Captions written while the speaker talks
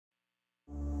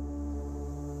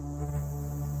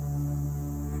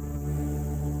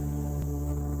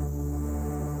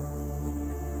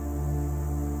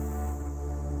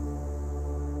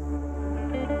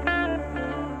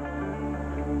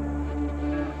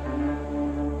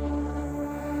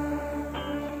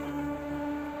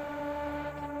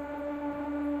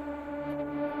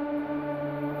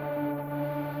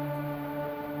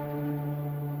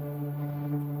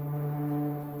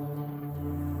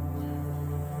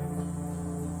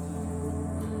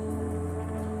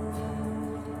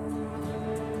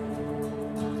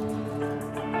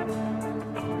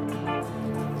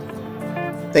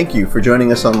Thank you for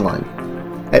joining us online.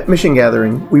 At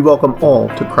Missiongathering, we welcome all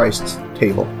to Christ's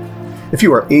table. If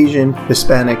you are Asian,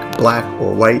 Hispanic, Black,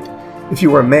 or white, if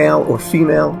you are male or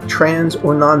female, trans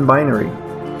or non-binary,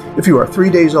 if you are 3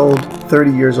 days old,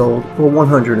 30 years old, or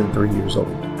 103 years old,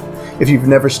 if you've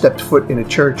never stepped foot in a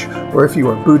church, or if you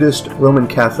are Buddhist, Roman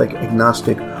Catholic,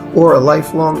 agnostic, or a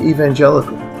lifelong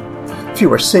evangelical, if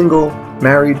you are single,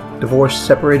 married, divorced,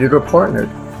 separated, or partnered,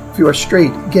 if you are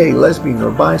straight, gay, lesbian,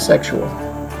 or bisexual,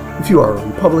 if you are a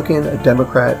Republican, a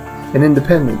Democrat, an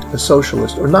independent, a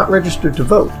socialist, or not registered to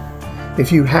vote,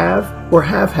 if you have or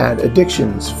have had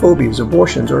addictions, phobias,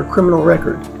 abortions, or a criminal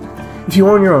record, if you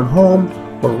own your own home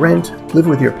or rent, live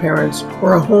with your parents,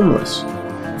 or are homeless,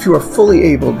 if you are fully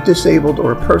able, disabled,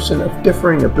 or a person of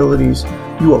differing abilities,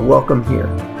 you are welcome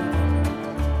here.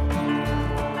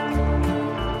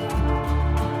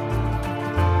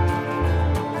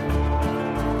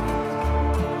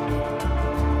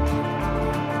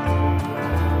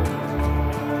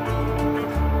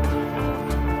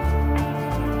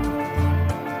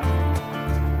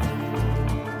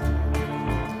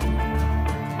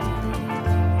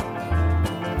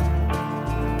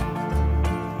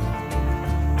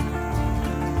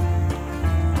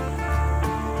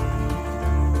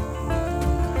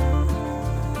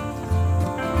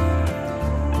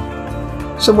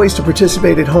 Some ways to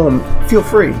participate at home. Feel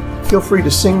free. Feel free to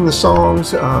sing the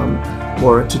songs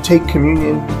or to take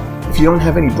communion. If you don't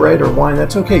have any bread or wine,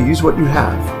 that's okay. Use what you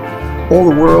have. All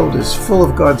the world is full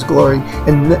of God's glory,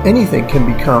 and anything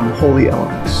can become holy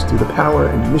elements through the power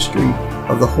and mystery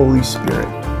of the Holy Spirit.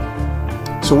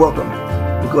 So welcome.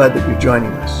 We're glad that you're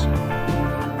joining us.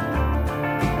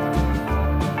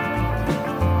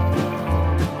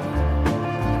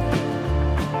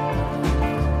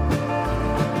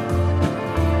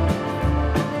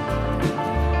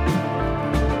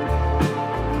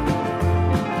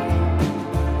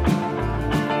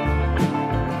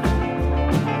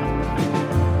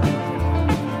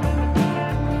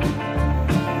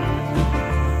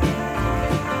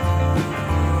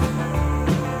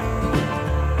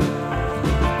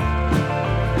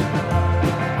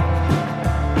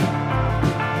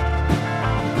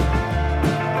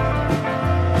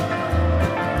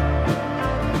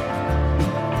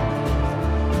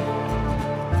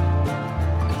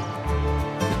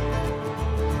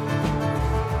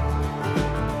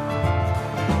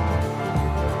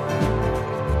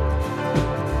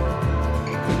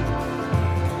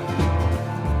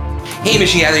 Hey,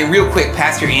 Missiongathering, real quick,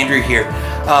 Pastor Andrew here.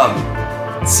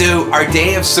 So our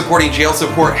day of supporting jail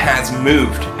support has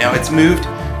moved. Now it's moved,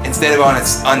 instead of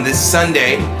on this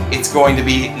Sunday, it's going to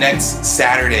be next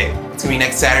Saturday. It's going to be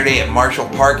next Saturday at Marshall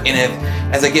Park, and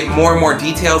as I get more and more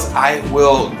details, I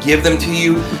will give them to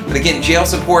you. But again, jail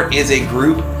support is a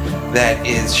group that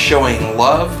is showing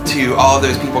love to all of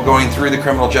those people going through the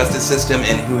criminal justice system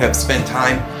and who have spent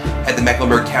time at the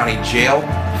Mecklenburg County Jail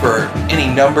for any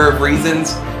number of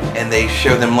reasons. And they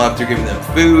show them love through giving them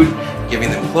food, giving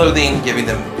them clothing, giving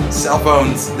them cell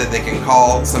phones that they can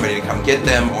call somebody to come get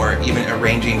them, or even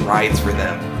arranging rides for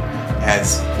them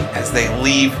as they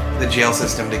leave the jail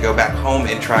system to go back home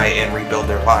and try and rebuild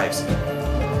their lives.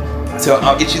 So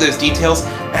I'll get you those details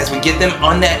as we get them.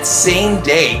 On that same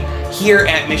day, here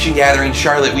at Missiongathering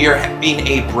Charlotte, we are having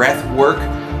a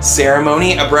breathwork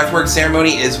ceremony. A breathwork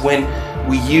ceremony is when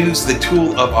we use the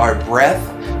tool of our breath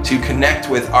to connect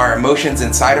with our emotions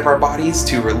inside of our bodies,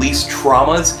 to release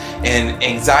traumas and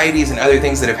anxieties and other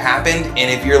things that have happened.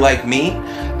 And if you're like me,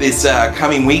 this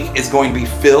coming week is going to be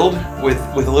filled with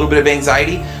a little bit of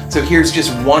anxiety. So here's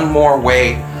just one more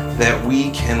way that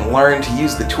we can learn to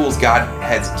use the tools God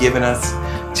has given us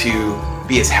to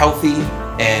be as healthy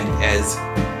and as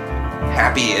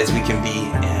happy as we can be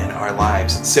in our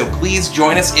lives. So please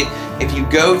join us. If you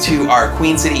go to our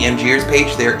Queen City MGers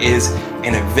page, there is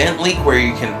an event link where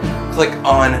you can click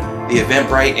on the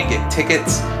Eventbrite and get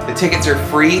tickets. The tickets are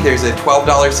free. There's a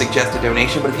 $12 suggested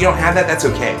donation, but if you don't have that, that's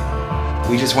okay.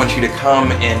 We just want you to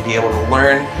come and be able to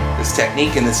learn this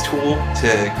technique and this tool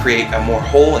to create a more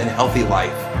whole and healthy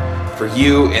life for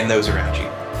you and those around you.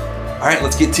 All right,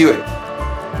 let's get to it.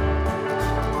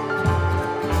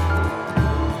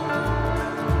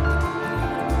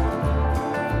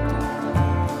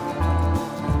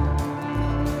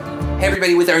 Hey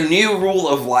everybody, with our new rule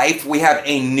of life, we have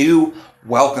a new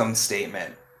welcome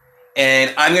statement.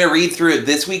 And I'm going to read through it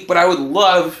this week, but I would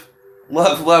love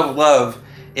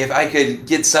if I could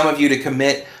get some of you to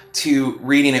commit to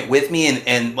reading it with me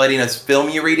and letting us film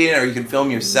you reading it, or you can film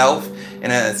yourself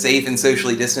in a safe and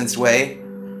socially distanced way.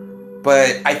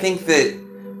 But I think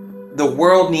that The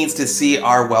world needs to see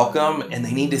our welcome, and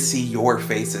they need to see your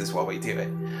faces while we do it.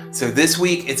 So this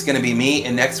week it's going to be me,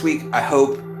 and next week I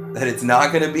hope that it's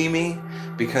not going to be me,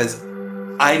 because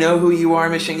I know who you are,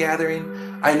 Mission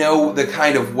Gathering. I know the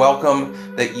kind of welcome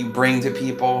that you bring to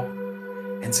people.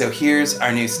 And so here's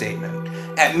our new statement.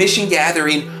 At Mission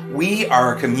Gathering, we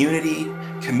are a community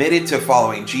committed to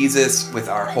following Jesus with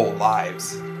our whole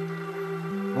lives.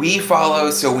 We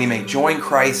follow so we may join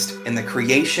Christ in the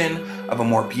creation of a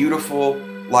more beautiful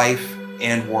life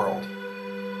and world.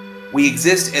 We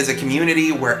exist as a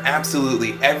community where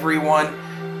absolutely everyone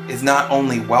is not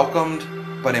only welcomed,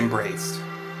 but embraced.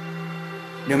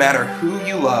 No matter who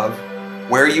you love,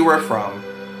 where you are from,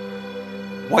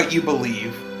 what you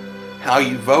believe, how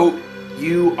you vote,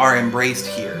 you are embraced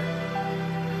here.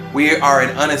 We are an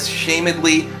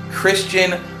unashamedly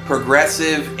Christian,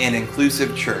 progressive, and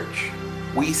inclusive church.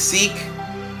 We seek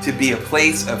to be a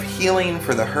place of healing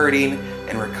for the hurting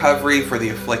and recovery for the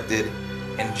afflicted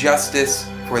and justice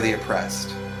for the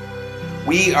oppressed.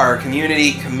 We are a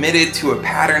community committed to a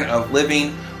pattern of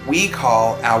living we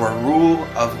call our rule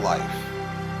of life.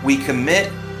 We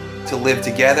commit to live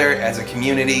together as a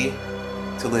community,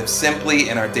 to live simply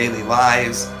in our daily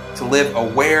lives, to live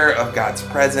aware of God's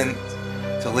presence,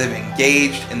 to live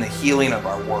engaged in the healing of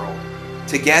our world.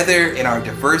 Together in our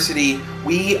diversity,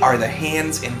 we are the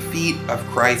hands and feet of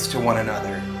Christ to one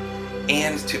another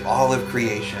and to all of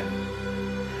creation.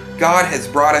 God has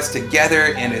brought us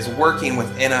together and is working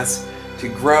within us to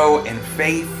grow in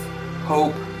faith,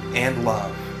 hope, and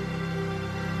love.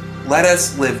 Let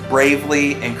us live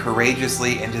bravely and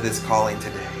courageously into this calling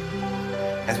today.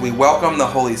 As we welcome the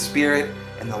Holy Spirit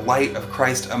and the light of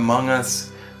Christ among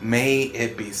us, may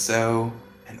it be so,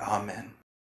 and amen.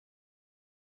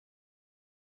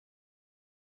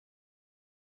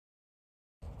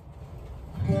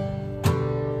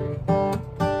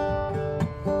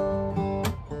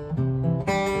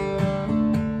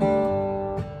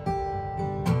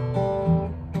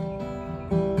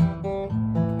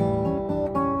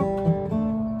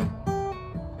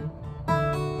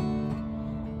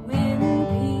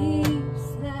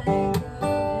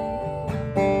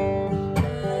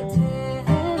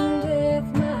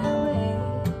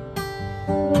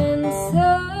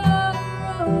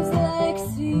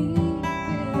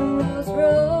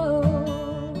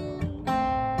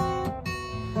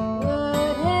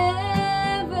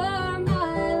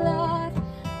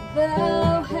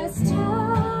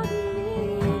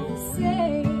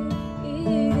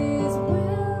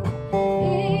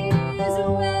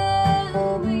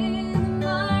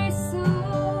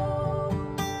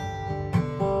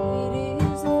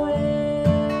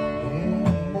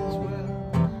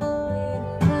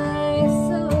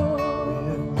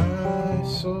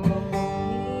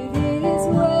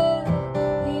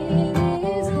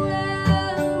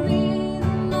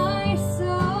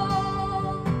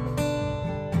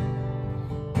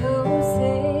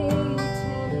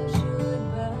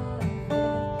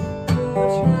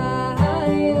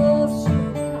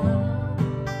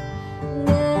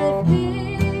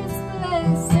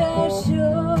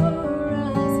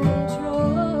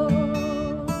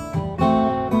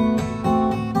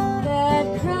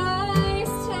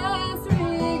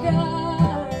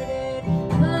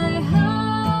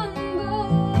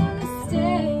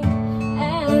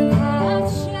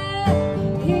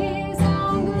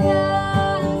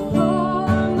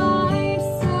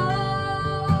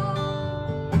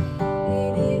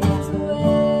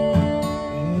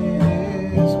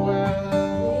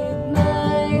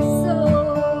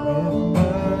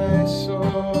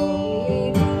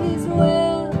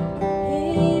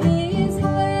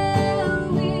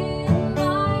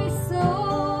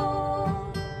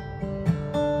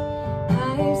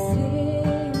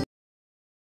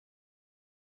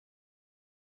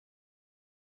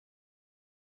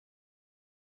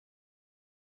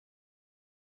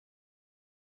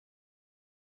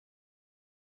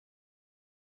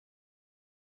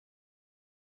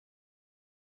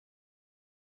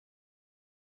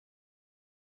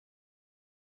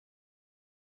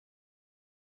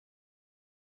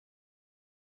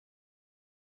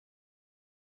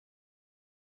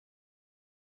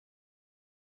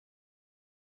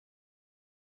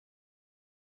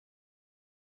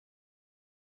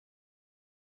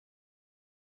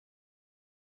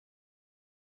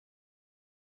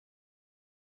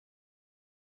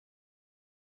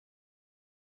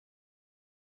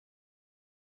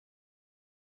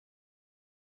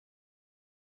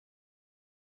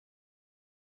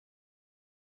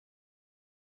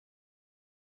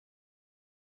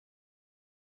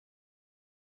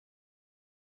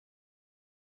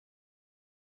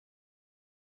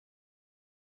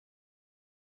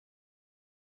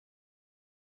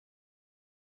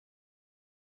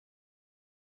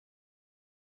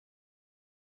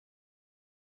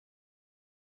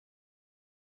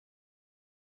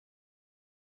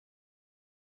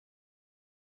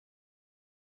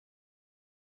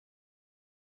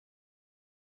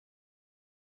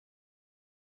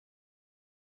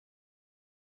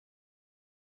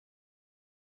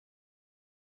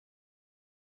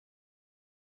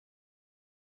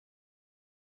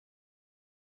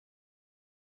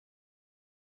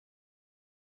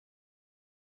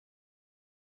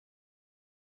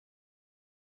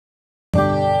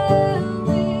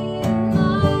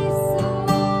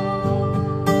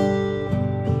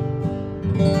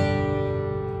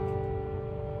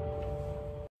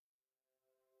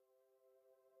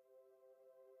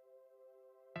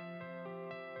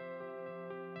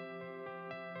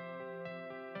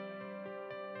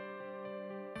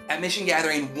 At Mission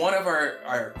Gathering, one of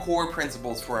our core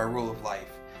principles for our rule of life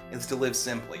is to live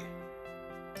simply.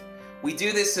 We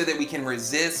do this so that we can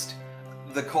resist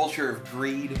the culture of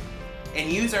greed and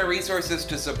use our resources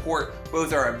to support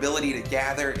both our ability to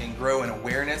gather and grow in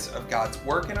awareness of God's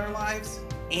work in our lives,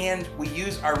 and we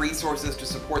use our resources to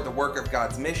support the work of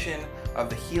God's mission of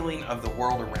the healing of the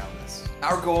world around us.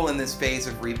 Our goal in this phase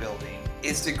of rebuilding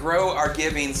is to grow our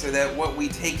giving so that what we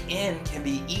take in can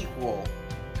be equal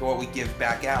to what we give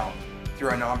back out through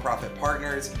our nonprofit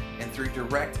partners and through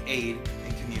direct aid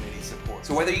and community support.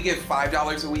 So whether you give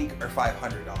 $5 a week or $500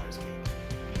 a week,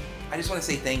 I just want to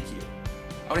say thank you.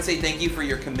 I want to say thank you for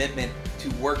your commitment to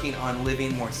working on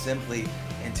living more simply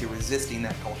and to resisting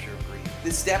that culture of greed.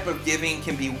 This step of giving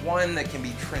can be one that can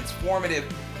be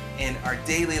transformative in our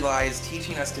daily lives,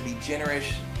 teaching us to be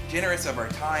generous of our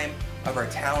time, of our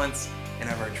talents, and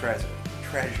of our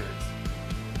treasures.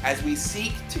 As we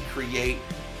seek to create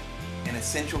an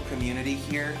essential community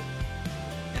here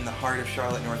in the heart of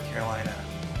Charlotte, North Carolina,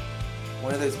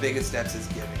 one of those biggest steps is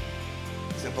giving.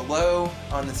 So below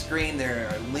on the screen there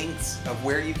are links of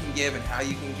where you can give and how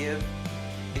you can give.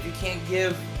 If you can't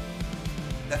give,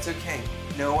 that's okay.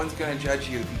 No one's going to judge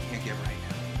you if you can't give right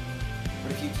now.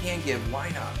 But if you can give, why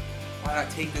not? Why not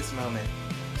take this moment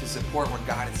to support what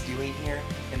God is doing here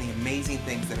and the amazing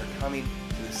things that are coming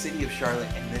to the city of Charlotte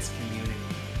and this community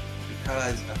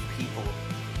because of people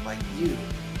like you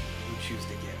who choose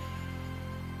to give.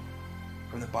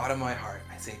 From the bottom of my heart,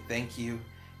 I say thank you,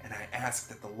 and I ask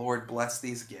that the Lord bless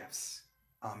these gifts.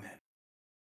 Amen.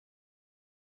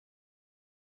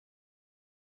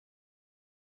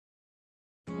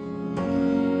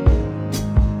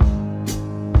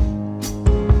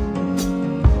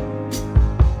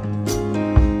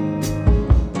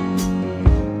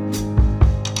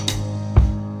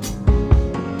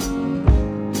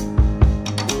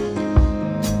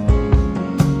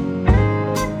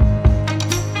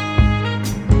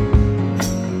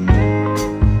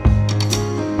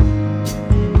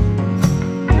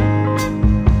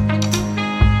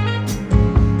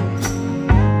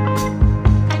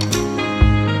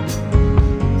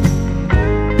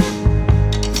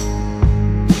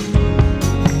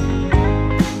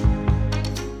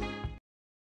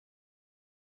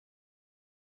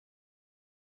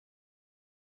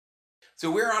 So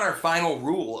we're on our final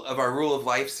rule of our Rule of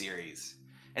Life series.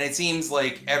 And it seems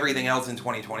like everything else in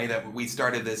 2020 that we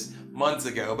started this months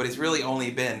ago, but it's really only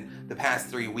been the past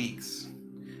 3 weeks.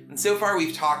 And so far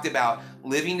we've talked about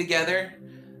living together,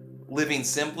 living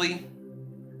simply,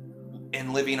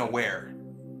 and living aware.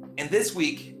 And this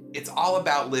week, it's all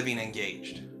about living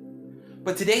engaged.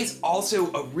 But today's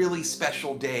also a really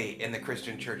special day in the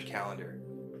Christian church calendar.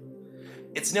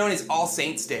 It's known as All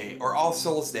Saints' Day or All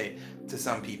Souls' Day to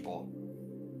some people.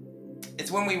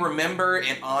 It's when we remember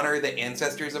and honor the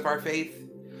ancestors of our faith,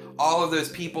 all of those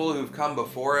people who've come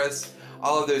before us,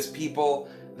 all of those people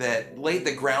that laid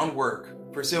the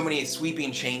groundwork for so many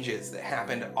sweeping changes that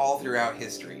happened all throughout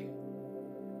history.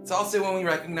 It's also when we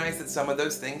recognize that some of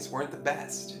those things weren't the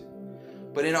best.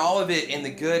 But in all of it, in the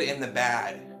good and the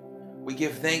bad, we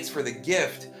give thanks for the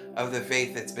gift of the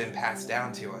faith that's been passed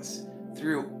down to us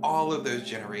through all of those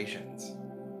generations.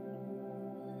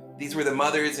 These were the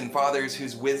mothers and fathers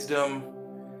whose wisdom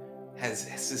has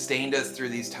sustained us through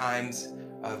these times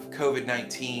of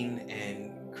COVID-19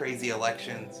 and crazy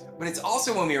elections. But it's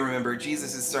also when we remember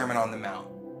Jesus' Sermon on the Mount,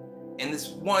 in this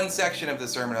one section of the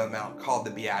Sermon on the Mount called the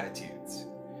Beatitudes.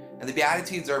 And the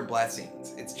Beatitudes are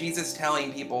blessings. It's Jesus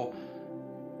telling people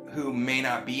who may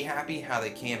not be happy how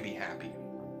they can be happy.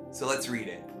 So let's read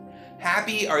it.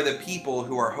 Happy are the people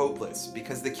who are hopeless,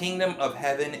 because the kingdom of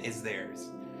heaven is theirs.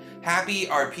 Happy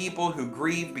are people who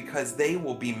grieve, because they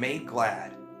will be made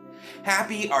glad.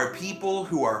 Happy are people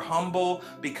who are humble,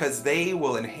 because they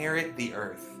will inherit the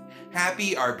earth.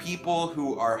 Happy are people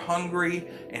who are hungry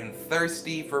and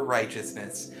thirsty for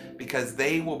righteousness, because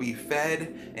they will be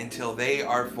fed until they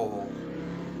are full.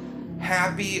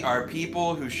 Happy are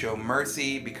people who show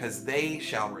mercy, because they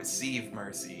shall receive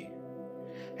mercy.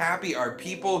 Happy are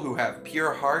people who have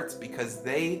pure hearts, because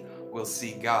they will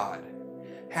see God.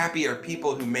 Happy are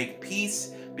people who make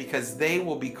peace, because they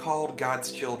will be called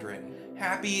God's children.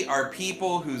 Happy are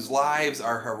people whose lives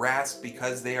are harassed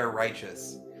because they are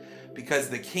righteous, because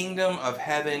the kingdom of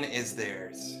heaven is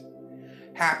theirs.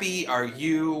 Happy are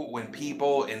you when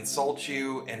people insult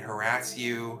you and harass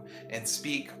you and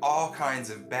speak all kinds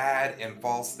of bad and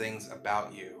false things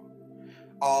about you,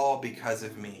 all because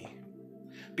of me.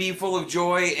 Be full of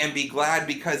joy and be glad,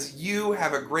 because you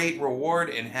have a great reward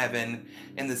in heaven,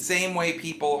 in the same way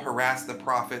people harass the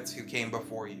prophets who came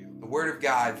before you. The word of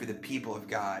God for the people of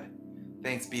God.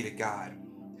 Thanks be to God.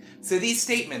 So these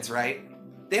statements, right,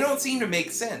 they don't seem to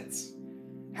make sense.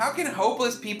 How can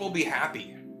hopeless people be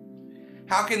happy?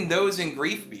 How can those in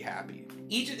grief be happy?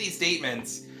 Each of these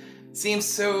statements seems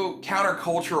so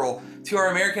countercultural to our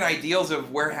American ideals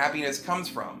of where happiness comes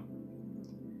from.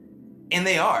 And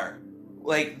they are.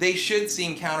 Like, they should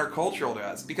seem countercultural to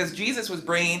us because Jesus was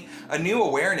bringing a new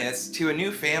awareness to a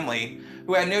new family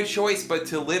who had no choice but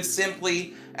to live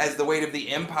simply as the weight of the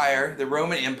empire, the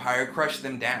Roman Empire, crushed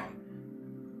them down.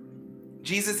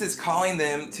 Jesus is calling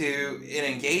them to an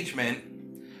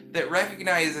engagement that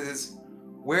recognizes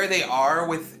where they are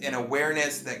with an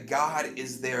awareness that God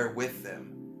is there with them.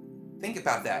 Think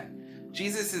about that.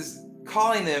 Jesus is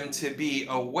calling them to be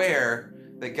aware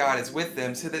that God is with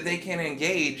them so that they can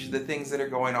engage the things that are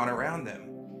going on around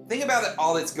them. Think about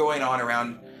all that's going on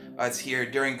around us here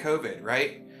during COVID,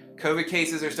 right? COVID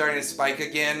cases are starting to spike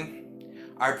again.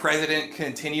 Our president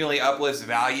continually uplifts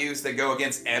values that go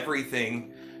against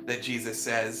everything that Jesus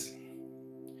says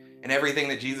and everything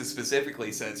that Jesus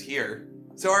specifically says here.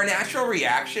 So our natural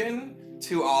reaction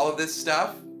to all of this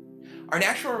stuff, our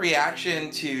natural reaction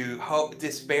to hope,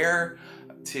 despair,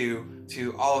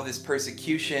 to all of this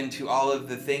persecution, to all of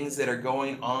the things that are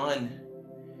going on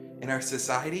in our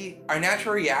society, our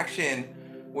natural reaction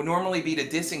would normally be to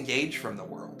disengage from the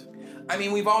world. I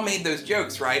mean, we've all made those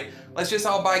jokes, right? Let's just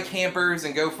all buy campers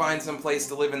and go find some place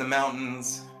to live in the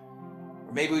mountains.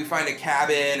 Or maybe we find a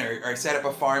cabin or set up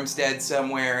a farmstead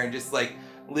somewhere and just like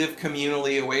live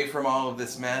communally away from all of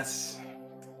this mess.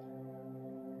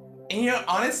 And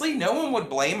honestly, no one would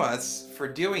blame us for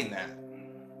doing that.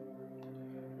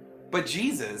 But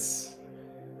Jesus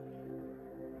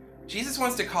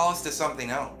wants to call us to something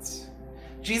else.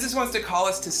 Jesus wants to call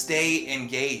us to stay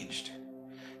engaged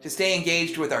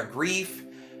with our grief,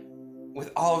 with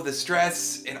all of the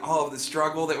stress and all of the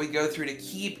struggle that we go through, to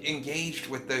keep engaged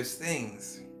with those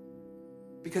things.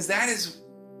 Because that is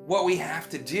what we have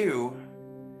to do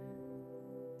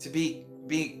to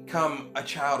become a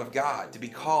child of God, to be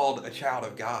called a child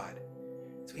of God.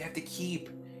 So we have to keep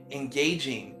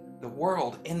engaging the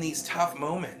world in these tough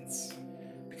moments,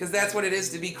 because that's what it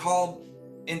is to be called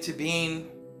into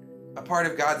being a part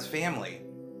of God's family,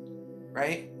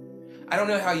 right? I don't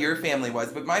know how your family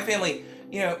was, but my family,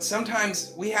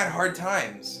 sometimes we had hard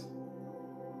times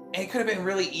and it could have been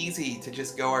really easy to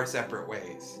just go our separate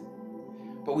ways,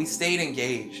 but we stayed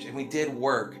engaged and we did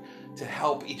work to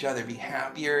help each other be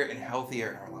happier and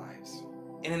healthier in our lives.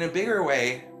 And in a bigger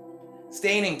way,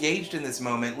 staying engaged in this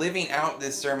moment, living out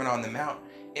this Sermon on the Mount,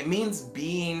 it means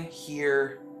being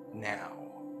here now,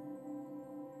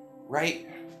 right?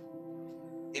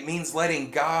 It means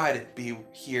letting God be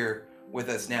here with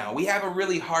us now. We have a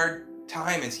really hard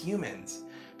time as humans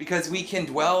because we can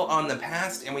dwell on the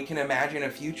past and we can imagine a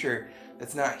future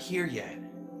that's not here yet.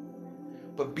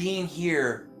 But being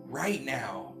here right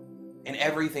now in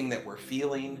everything that we're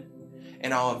feeling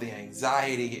and all of the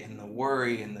anxiety and the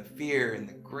worry and the fear and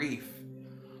the grief,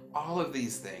 all of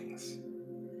these things,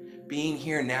 being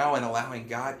here now and allowing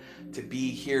God to be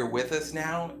here with us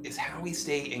now is how we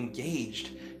stay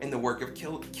engaged in the work of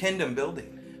kingdom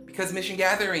building. Because Mission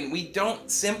Gathering, we don't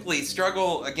simply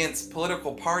struggle against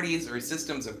political parties or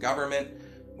systems of government.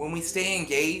 When we stay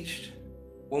engaged,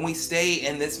 when we stay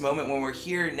in this moment, when we're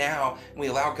here now, and we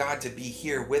allow God to be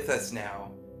here with us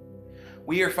now,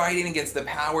 we are fighting against the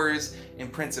powers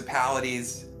and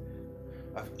principalities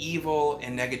of evil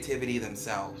and negativity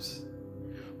themselves.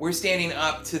 We're standing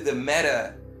up to the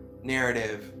meta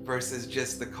narrative versus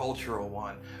just the cultural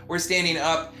one. We're standing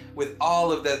up with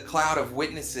all of the cloud of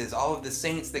witnesses, all of the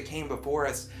saints that came before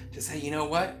us to say, you know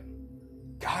what?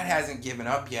 God hasn't given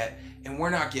up yet, and we're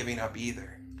not giving up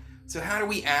either. So how do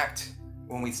we act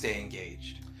when we stay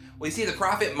engaged? Well, you see, the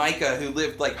prophet Micah, who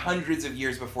lived like hundreds of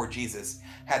years before Jesus,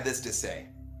 had this to say.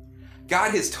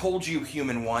 God has told you,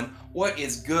 human one, what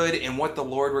is good and what the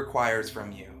Lord requires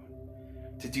from you.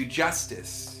 To do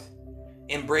justice,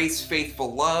 embrace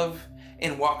faithful love,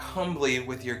 and walk humbly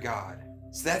with your God.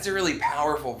 So that's a really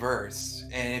powerful verse.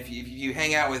 And if you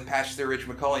hang out with Pastor Rich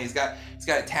McCulley, he's got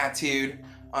it tattooed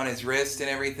on his wrist and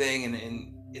everything,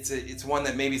 and it's one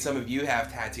that maybe some of you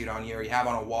have tattooed on you or you have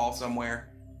on a wall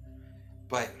somewhere.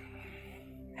 But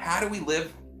how do we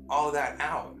live all of that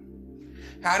out?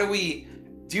 How do we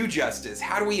do justice?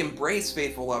 How do we embrace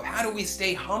faithful love? How do we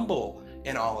stay humble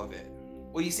in all of it?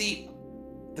 Well, you see,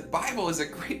 the Bible is a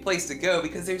great place to go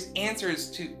because there's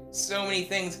answers to so many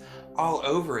things all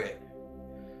over it.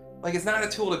 Like, it's not a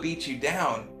tool to beat you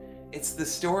down. It's the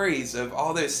stories of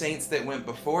all those saints that went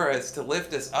before us to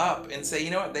lift us up and say,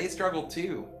 you know what, they struggled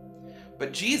too.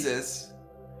 But Jesus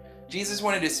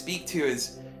wanted to speak to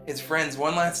his friends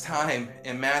one last time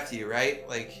in Matthew, right?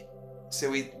 Like, So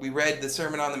we read the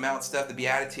Sermon on the Mount stuff, the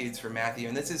Beatitudes from Matthew,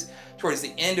 and this is towards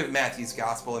the end of Matthew's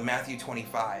Gospel in Matthew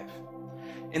 25.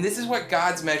 And this is what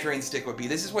God's measuring stick would be.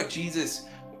 This is what Jesus'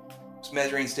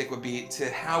 measuring stick would be to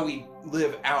how we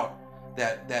live out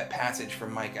that passage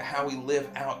from Micah, how we live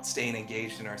out staying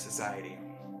engaged in our society.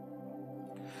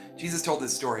 Jesus told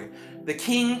this story.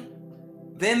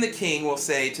 Then the king will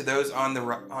say to those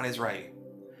on his right,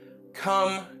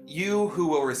 "Come, you who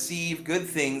will receive good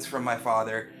things from my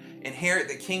Father, inherit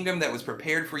the kingdom that was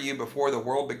prepared for you before the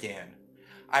world began.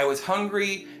 I was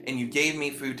hungry, and you gave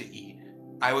me food to eat.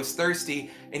 I was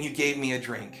thirsty, and you gave me a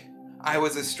drink. I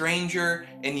was a stranger,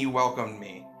 and you welcomed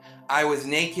me. I was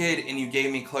naked, and you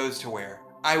gave me clothes to wear.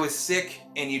 I was sick,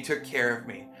 and you took care of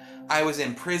me. I was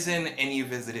in prison, and you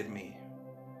visited me."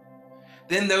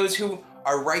 Then those who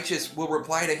are righteous will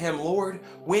reply to him, "Lord,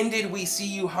 when did we see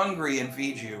you hungry and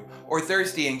feed you, or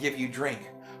thirsty and give you drink?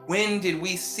 When did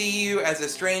we see you as a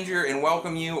stranger and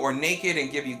welcome you, or naked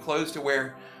and give you clothes to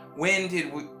wear? When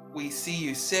did we see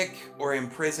you sick or in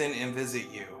prison and visit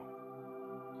you?"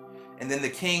 And then the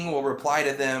king will reply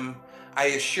to them, "I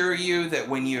assure you that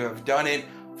when you have done it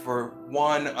for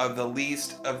one of the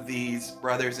least of these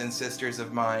brothers and sisters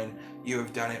of mine, you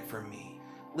have done it for me."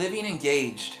 Living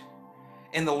engaged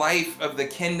in the life of the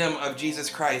kingdom of Jesus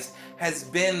Christ has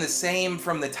been the same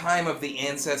from the time of the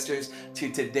ancestors to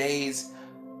today's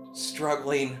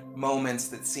struggling moments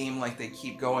that seem like they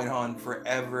keep going on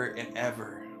forever and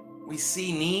ever. We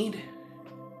see need.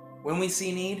 When we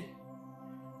see need,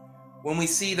 when we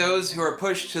see those who are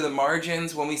pushed to the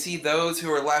margins, when we see those who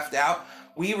are left out,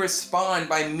 we respond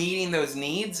by meeting those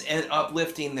needs and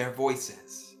uplifting their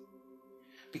voices.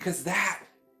 Because that,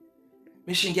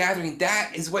 Mission Gathering,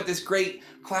 that is what this great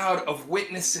cloud of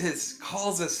witnesses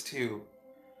calls us to.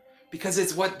 Because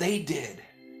it's what they did.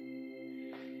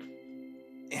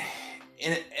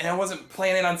 And I wasn't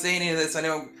planning on saying any of this. I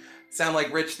know I sound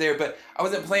like Rich there, but I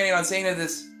wasn't planning on saying any of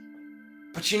this.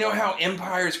 But you know how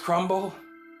empires crumble?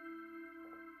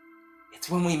 It's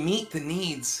when we meet the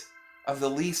needs of the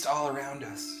least all around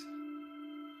us.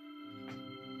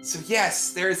 So yes,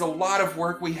 there is a lot of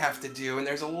work we have to do, and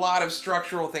there's a lot of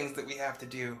structural things that we have to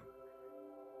do.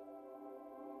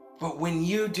 But when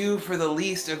you do for the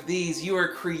least of these, you are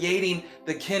creating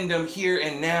the kingdom here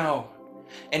and now,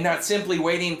 and not simply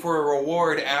waiting for a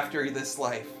reward after this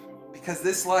life. Because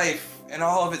this life and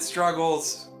all of its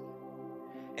struggles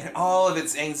and all of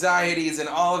its anxieties and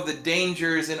all of the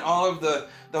dangers and all of the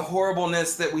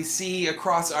horribleness that we see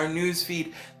across our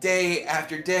newsfeed day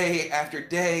after day after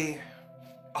day,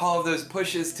 all of those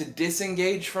pushes to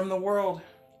disengage from the world,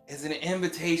 is an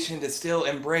invitation to still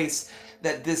embrace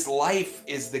that this life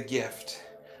is the gift.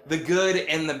 The good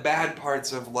and the bad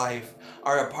parts of life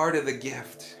are a part of the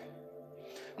gift.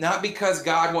 Not because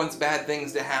God wants bad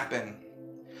things to happen,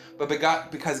 but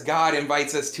because God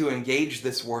invites us to engage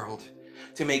this world,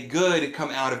 to make good come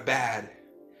out of bad,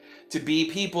 to be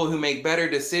people who make better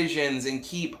decisions and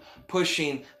keep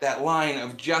pushing that line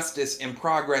of justice and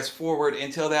progress forward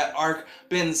until that arc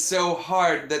bends so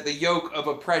hard that the yoke of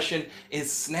oppression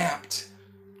is snapped.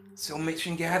 So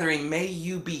Mission Gathering, may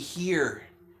you be here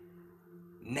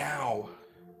now.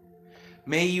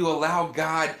 May you allow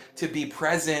God to be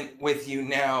present with you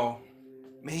now.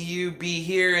 May you be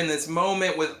here in this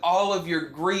moment with all of your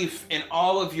grief and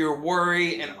all of your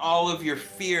worry and all of your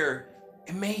fear.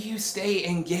 And may you stay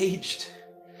engaged.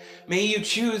 May you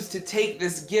choose to take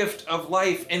this gift of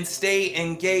life and stay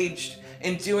engaged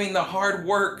in doing the hard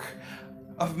work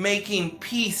of making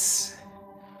peace,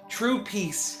 true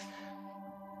peace,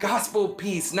 gospel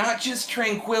peace, not just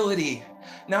tranquility,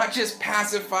 not just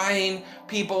pacifying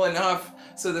people enough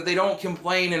so that they don't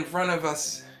complain in front of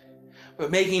us, but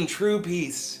making true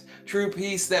peace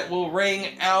that will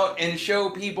ring out and show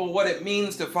people what it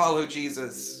means to follow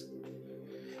Jesus.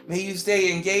 May you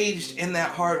stay engaged in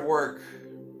that hard work.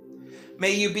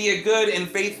 May you be a good and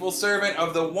faithful servant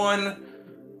of the one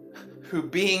who,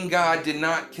 being God, did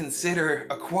not consider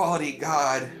equality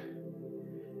God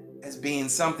as being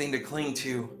something to cling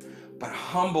to, but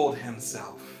humbled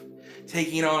himself,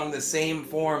 taking on the same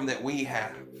form that we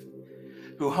have,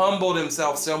 who humbled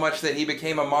himself so much that he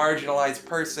became a marginalized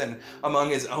person among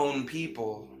his own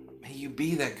people. May you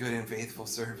be that good and faithful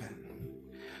servant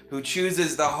who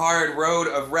chooses the hard road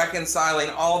of reconciling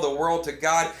all the world to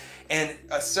God, and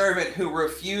a servant who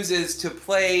refuses to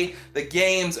play the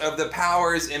games of the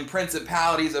powers and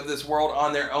principalities of this world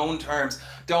on their own terms.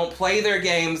 Don't play their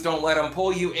games. Don't let them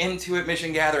pull you into it,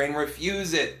 Mission Gathering.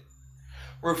 Refuse it.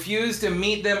 Refuse to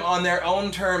meet them on their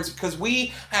own terms, because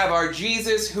we have our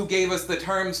Jesus who gave us the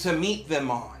terms to meet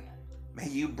them on. May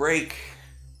you break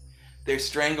their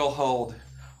stranglehold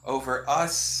over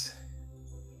us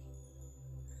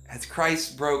As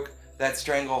Christ broke that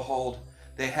stranglehold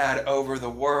they had over the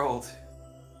world,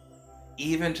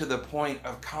 even to the point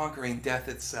of conquering death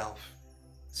itself.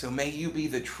 So may you be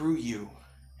the true you.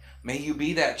 May you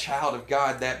be that child of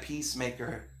God, that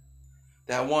peacemaker,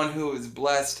 that one who is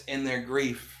blessed in their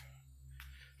grief.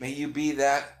 May you be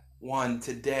that one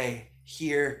today,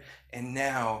 here and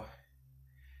now,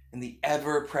 in the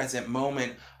ever-present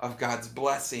moment of God's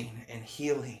blessing and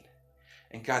healing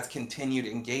and God's continued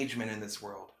engagement in this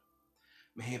world.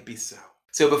 May it be so.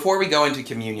 So before we go into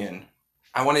communion,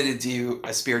 I wanted to do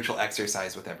a spiritual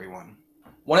exercise with everyone.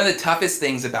 One of the toughest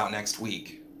things about next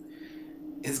week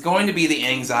is going to be the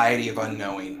anxiety of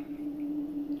unknowing.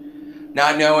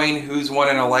 Not knowing who's won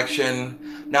an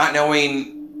election, not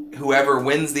knowing whoever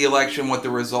wins the election, what the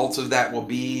results of that will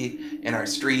be in our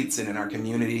streets and in our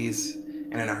communities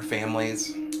and in our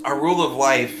families. Our rule of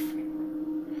life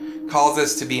calls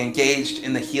us to be engaged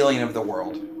in the healing of the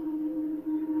world.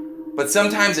 But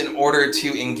sometimes in order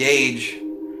to engage,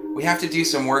 we have to do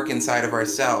some work inside of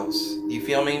ourselves. Do you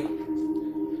feel me?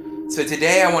 So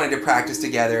today I wanted to practice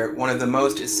together one of the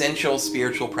most essential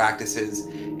spiritual practices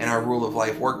in our Rule of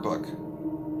Life workbook.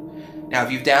 Now,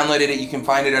 if you've downloaded it, you can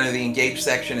find it under the Engage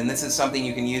section, and this is something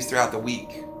you can use throughout the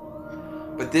week.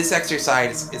 But this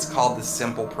exercise is called the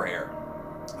Simple Prayer.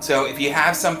 So if you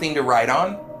have something to write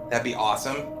on, that'd be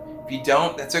awesome. If you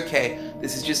don't, that's okay.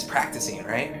 This is just practicing,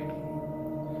 right?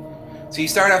 So you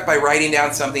start off by writing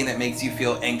down something that makes you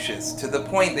feel anxious to the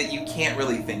point that you can't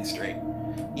really think straight.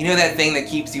 You know that thing that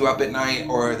keeps you up at night,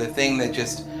 or the thing that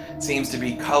just seems to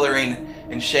be coloring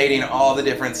and shading all the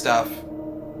different stuff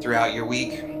throughout your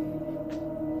week?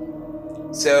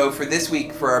 So for this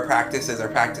week, for our practice, as our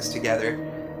practice together,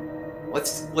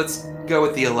 let's go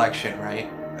with the election,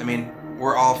 right? I mean,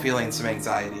 we're all feeling some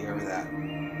anxiety over that.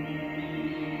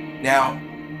 Now,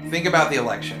 think about the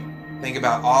election. Think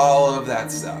about all of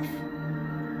that stuff.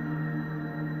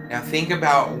 Now think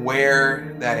about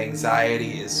where that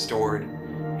anxiety is stored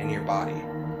in your body,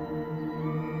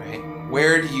 right?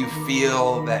 Where do you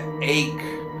feel that ache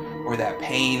or that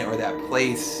pain or that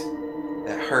place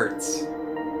that hurts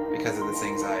because of this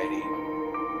anxiety?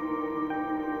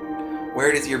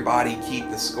 Where does your body keep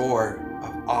the score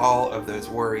of all of those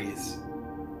worries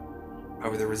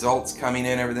over the results coming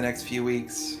in over the next few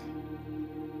weeks,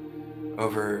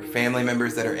 over family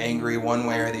members that are angry one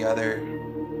way or the other?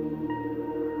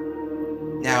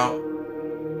 Now,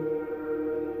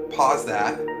 pause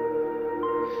that.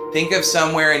 Think of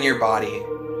somewhere in your body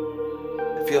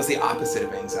that feels the opposite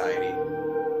of anxiety.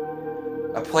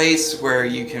 A place where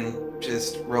you can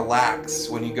just relax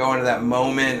when you go into that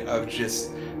moment of just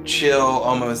chill,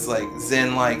 almost like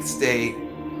Zen-like state.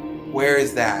 Where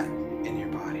is that in your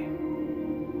body?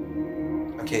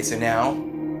 Okay, so now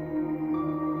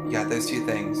you got those two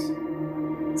things.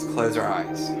 Let's close our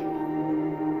eyes.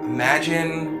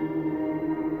 Imagine,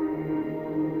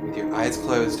 with your eyes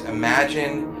closed,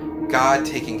 imagine God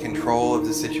taking control of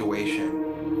the situation.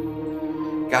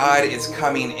 God is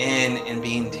coming in and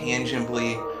being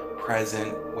tangibly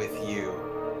present with you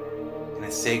in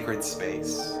a sacred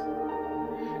space.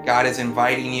 God is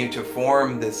inviting you to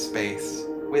form this space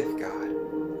with God.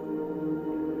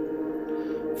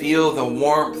 Feel the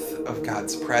warmth of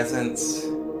God's presence.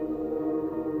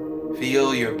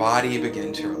 Feel your body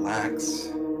begin to relax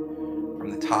from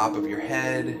the top of your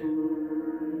head,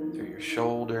 through your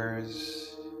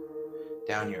shoulders,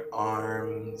 down your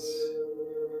arms,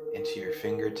 into your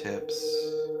fingertips,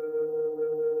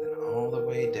 then all the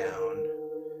way down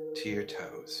to your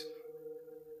toes.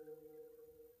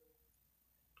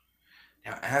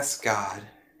 Now ask God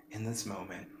in this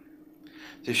moment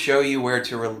to show you where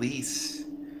to release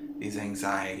these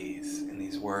anxieties and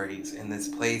these worries in this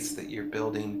place that you're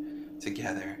building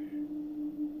together.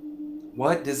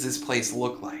 What does this place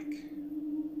look like?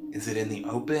 Is it in the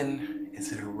open?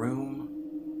 Is it a room?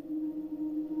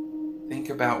 Think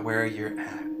about where you're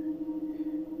at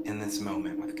in this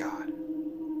moment with God.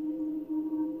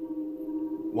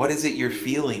 What is it you're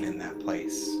feeling in that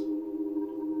place?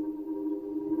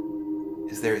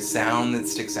 Is there a sound that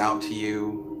sticks out to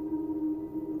you?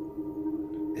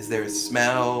 Is there a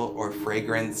smell or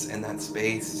fragrance in that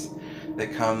space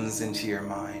that comes into your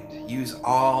mind? Use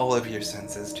all of your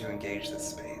senses to engage this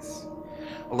space.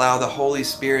 Allow the Holy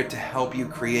Spirit to help you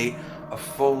create a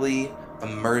fully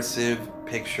immersive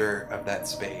picture of that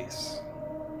space.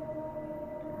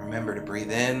 Remember to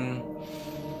breathe in,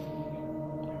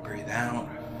 breathe out.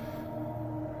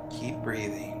 Keep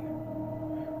breathing.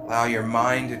 Allow your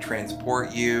mind to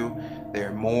transport you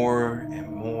there more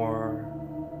and more.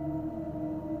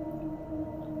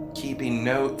 Keeping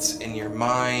notes in your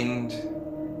mind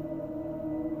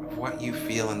of what you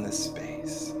feel in this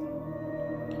space.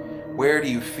 Where do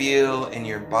you feel in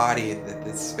your body that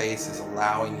this space is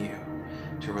allowing you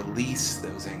to release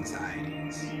those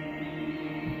anxieties?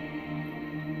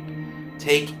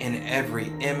 Take in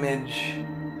every image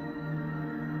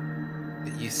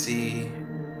that you see,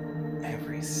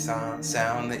 every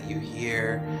sound that you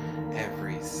hear,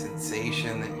 every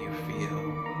sensation that you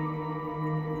feel.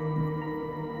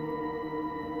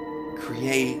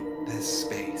 Create this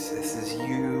space. This is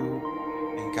you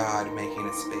and God making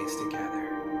a space together.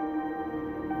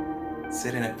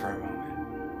 Sit in it for a moment.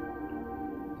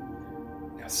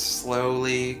 Now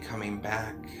slowly coming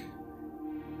back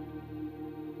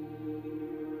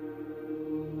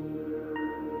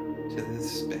to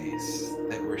this space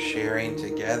that we're sharing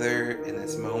together in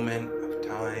this moment of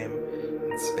time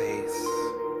and space.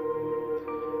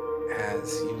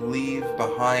 As you leave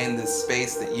behind this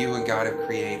space that you and God have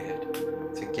created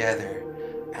together,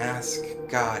 ask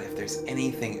God if there's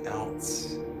anything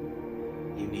else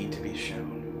you need to be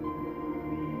shown.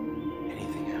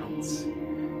 Anything else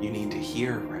you need to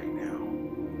hear right now.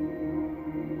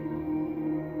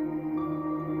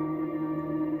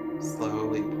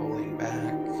 Slowly pulling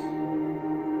back,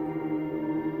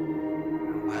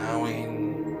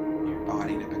 allowing your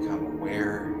body to become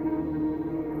aware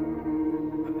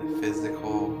of the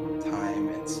physical time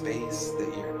and space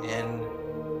that you're in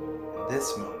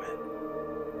this moment.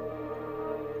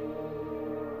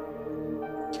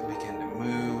 You can begin to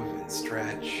move and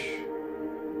stretch,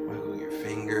 wiggle your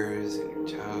fingers and your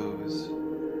toes,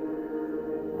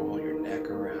 roll your neck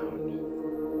around,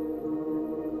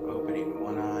 opening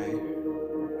one eye,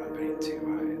 opening two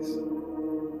eyes.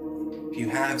 If you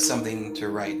have something to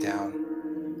write down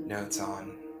notes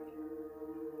on,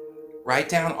 write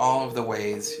down all of the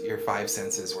ways your five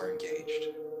senses were engaged.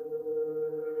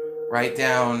 Write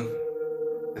down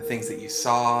the things that you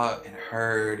saw and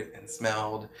heard and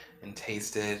smelled and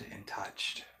tasted and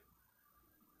touched.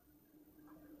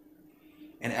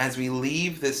 And as we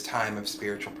leave this time of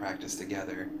spiritual practice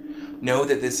together, know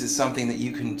that this is something that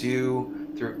you can do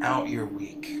throughout your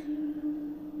week.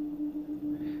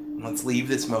 And let's leave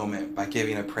this moment by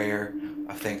giving a prayer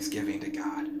of thanksgiving to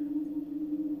God.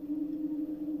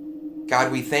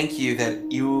 God, we thank you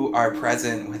that you are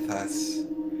present with us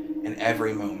in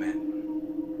every moment.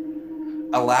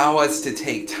 Allow us to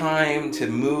take time to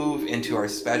move into our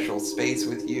special space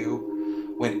with you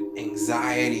when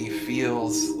anxiety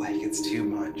feels like it's too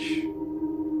much.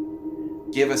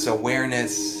 Give us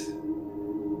awareness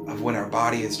of when our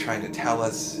body is trying to tell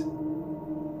us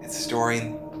it's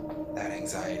storing that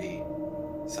anxiety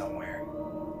somewhere.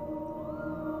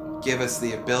 Give us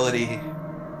the ability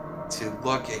to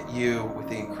look at you with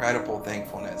the incredible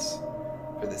thankfulness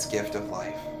for this gift of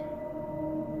life.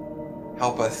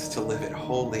 Help us to live it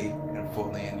wholly and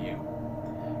fully in you.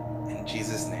 In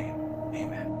Jesus' name,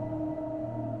 amen.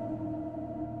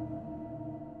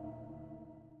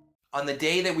 On the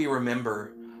day that we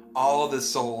remember all of the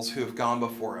souls who have gone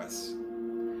before us,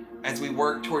 as we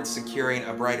work towards securing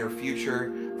a brighter future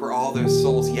for all those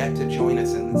souls yet to join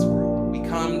us in this world, we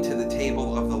come to the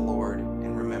table of the Lord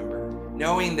and remember,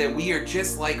 knowing that we are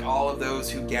just like all of those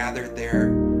who gathered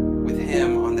there with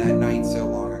him on that night so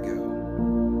long ago.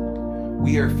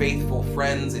 We are faithful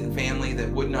friends and family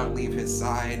that would not leave his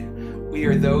side. We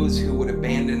are those who would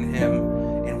abandon him,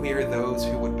 and we are those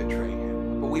who would betray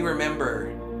him. But we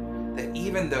remember that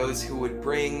even those who would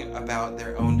bring about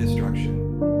their own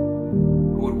destruction,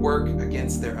 who would work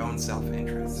against their own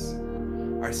self-interests,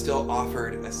 are still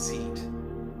offered a seat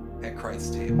at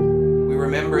Christ's table. We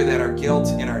remember that our guilt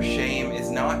and our shame is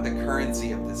not the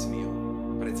currency of this meal,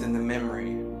 but it's in the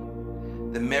memory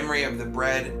of the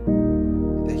bread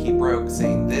that he broke,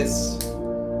 saying, "This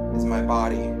is my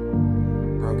body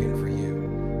broken for you."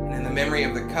 And in the memory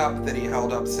of the cup that he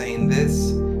held up, saying,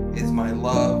 "This is my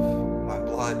love, my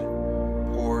blood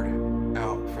poured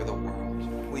out for the world."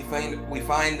 We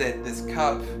find that this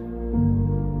cup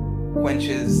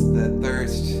quenches the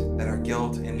thirst that our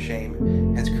guilt and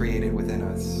shame has created within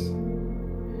us,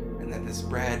 and that this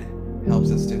bread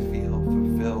helps us to feel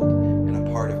fulfilled and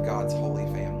a part of God's holy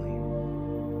family.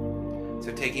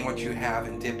 So taking what you have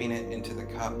and dipping it into the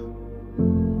cup,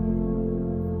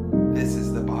 this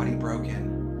is the body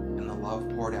broken and the love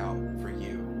poured out for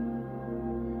you.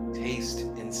 Taste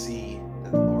and see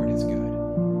that the Lord is good.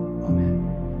 Amen.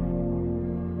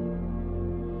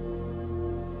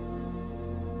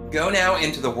 Go now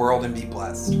into the world and be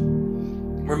blessed.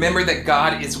 Remember that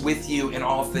God is with you in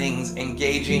all things,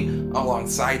 engaging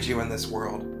alongside you in this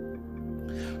world.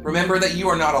 Remember that you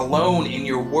are not alone in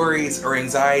your worries or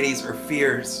anxieties or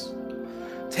fears.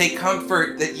 Take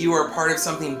comfort that you are part of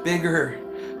something bigger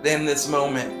than this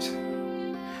moment.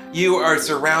 You are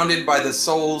surrounded by the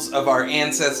souls of our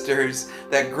ancestors,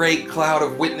 that great cloud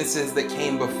of witnesses that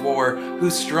came before, who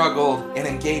struggled and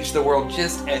engaged the world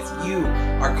just as you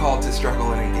are called to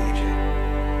struggle and engage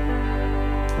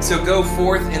it. So go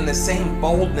forth in the same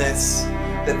boldness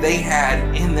that they had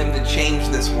in them to change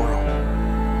this world.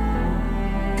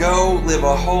 Go live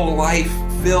a whole life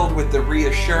filled with the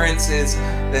reassurances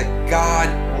that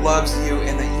God loves you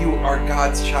and that you are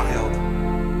God's child.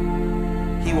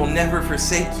 He will never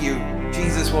forsake you.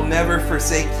 Jesus will never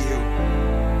forsake you.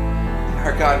 And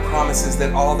our God promises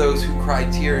that all those who cry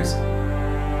tears,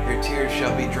 their tears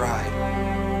shall be dried.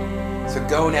 So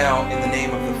go now in the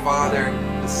name of the Father,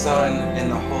 the Son,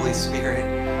 and the Holy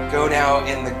Spirit. Go now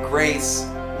in the grace,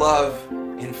 love,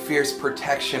 and fierce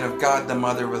protection of God the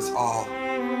Mother of us all.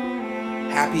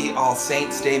 Happy All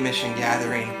Saints' Day Mission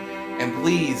Gathering. And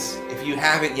please, if you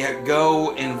haven't yet,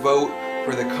 go and vote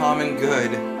for the common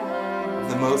good of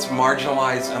the most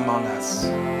marginalized among us.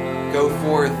 Go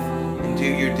forth and do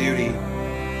your duty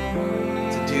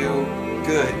to do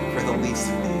good for the least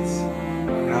of these.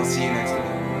 And I'll see you next week.